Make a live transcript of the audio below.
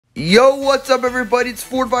Yo, what's up everybody, it's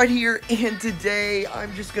Fortified here, and today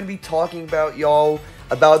I'm just going to be talking about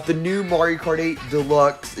about the new Mario Kart 8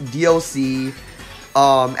 Deluxe DLC.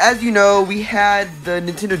 As you know, we had the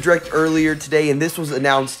Nintendo Direct earlier today, and this was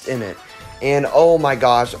announced in it. And oh my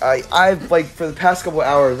gosh, I've like, for the past couple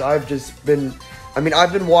hours, I've been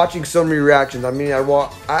watching so many reactions. I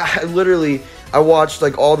watched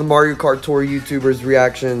like all the Mario Kart Tour YouTubers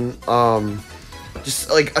reaction,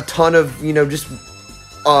 just like a ton of,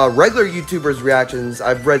 regular YouTubers reactions.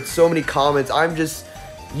 I've read so many comments.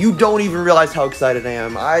 You don't even realize how excited I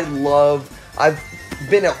am. I've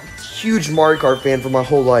been a huge Mario Kart fan for my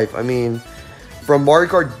whole life. I mean, from Mario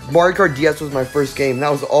Kart DS was my first game.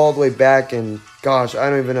 That was all the way back, and gosh, I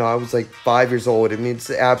don't even know. I was like 5 years old. I mean,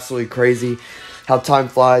 it's absolutely crazy how time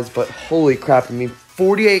flies, but holy crap. I mean,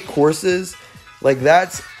 48 courses, like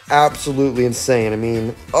that's absolutely insane. I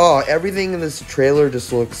mean, everything in this trailer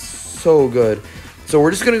just looks so good. So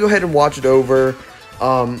we're just going to go ahead and watch it over.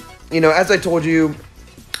 As I told you,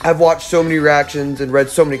 I've watched so many reactions and read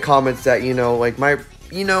so many comments that, I'm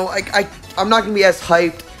not going to be as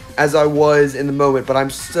hyped as I was in the moment, but I'm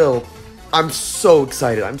so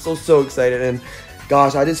excited. I'm so excited. And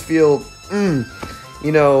gosh, I just feel, I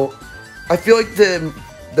feel like the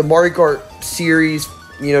Mario Kart series,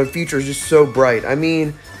 future is just so bright. I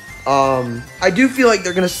mean, I do feel like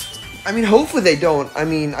they're going to, hopefully they don't. I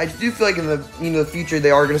do feel like in the future they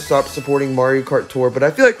are going to stop supporting Mario Kart Tour, but I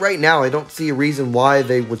feel like right now I don't see a reason why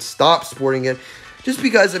they would stop supporting it. Just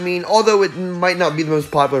because, although it might not be the most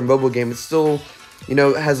popular mobile game, it still,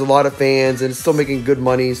 has a lot of fans and it's still making good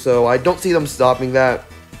money, so I don't see them stopping that,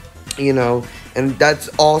 and that's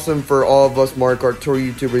awesome for all of us Mario Kart Tour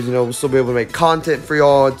YouTubers. We'll still be able to make content for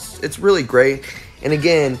y'all. It's really great. And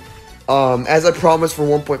again, as I promised for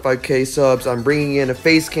 1.5k subs, I'm bringing in a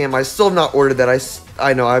face cam. I still have not ordered that.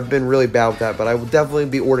 I know I've been really bad with that, but I will definitely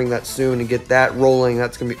be ordering that soon and get that rolling.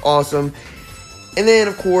 That's going to be awesome. And then,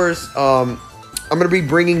 of course, I'm going to be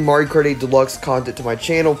bringing Mario Kart 8 Deluxe content to my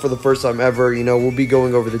channel for the first time ever. We'll be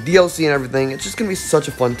going over the DLC and everything. It's just going to be such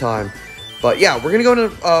a fun time. But yeah, we're going to go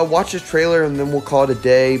and watch this trailer, and then we'll call it a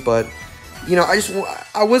day. But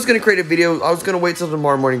I was going to create a video. I was going to wait till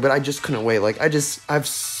tomorrow morning, but I just couldn't wait. Like, it's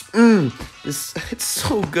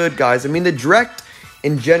so good, guys. The Direct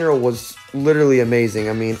in general was literally amazing.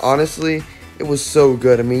 Honestly, it was so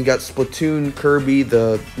good. You got Splatoon, Kirby,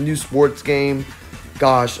 the new sports game.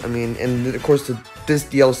 Gosh, and of course this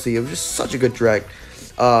DLC. It was just such a good Direct.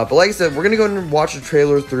 But like I said, we're going to go and watch the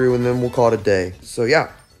trailer through, and then we'll call it a day. So, yeah.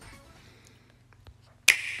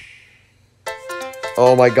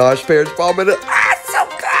 Oh my gosh, Parents bombing it. So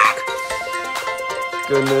good!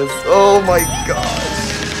 Goodness. Oh my gosh.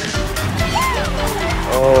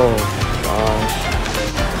 Oh gosh.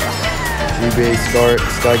 GBA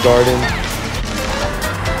Sky Garden.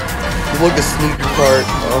 Look at Sneaker Cart.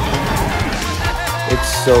 Oh. It's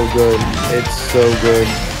so good. It's so good.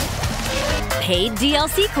 Paid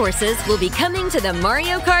DLC courses will be coming to the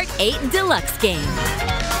Mario Kart 8 Deluxe game.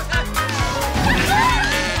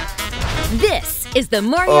 This is the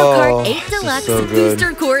Mario Kart 8 Deluxe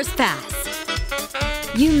Booster Course Pass.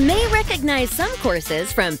 You may recognize some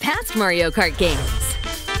courses from past Mario Kart games.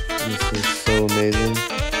 This is so amazing.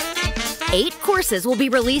 8 courses will be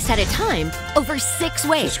released at a time over 6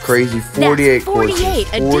 waves. It's crazy. 48 courses. 48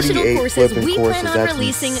 additional courses we plan on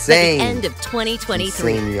releasing at the end of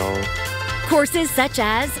 2023. Insane, y'all. Courses such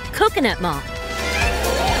as Coconut Mall,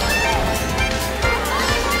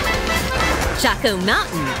 Choco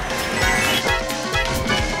Mountain,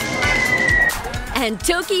 and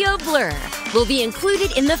Tokyo Blur will be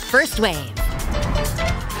included in the first wave.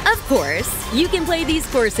 Of course, you can play these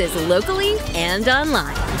courses locally and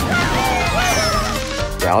online.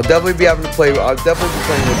 Yeah, I'll definitely be playing with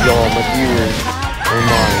y'all, my viewers,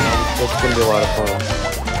 online. That's gonna be a lot of fun.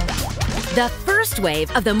 The first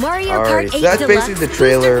wave of the Mario Kart 8 so that's Deluxe basically the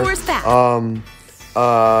trailer. Course Pack.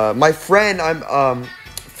 My friend,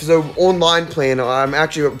 so online playing, I'm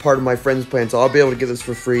actually a part of my friend's plan, so I'll be able to get this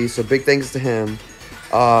for free, so big thanks to him.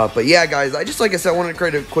 But yeah, guys, like I said, I wanted to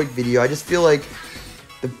create a quick video. I just feel like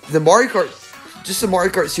the Mario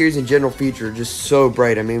Kart series in general feature just so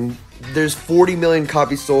bright. There's 40 million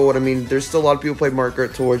copies sold. There's still a lot of people play Mario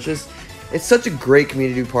Kart Tour. It's such a great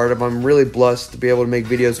community to be part of. I'm really blessed to be able to make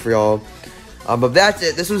videos for y'all. But that's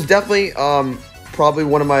it. This was definitely probably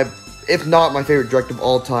one of my, if not my favorite Direct of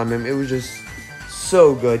all time. It was just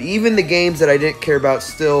so good. Even the games that I didn't care about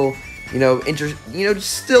still,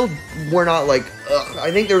 still were not like, ugh.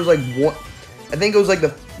 I think there was like one. I think it was like the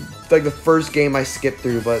first game I skipped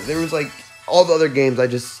through, but there was like all the other games I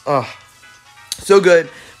just, so good.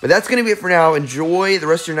 But that's going to be it for now. Enjoy the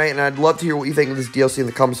rest of your night, and I'd love to hear what you think of this DLC in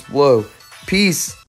the comments below. Peace.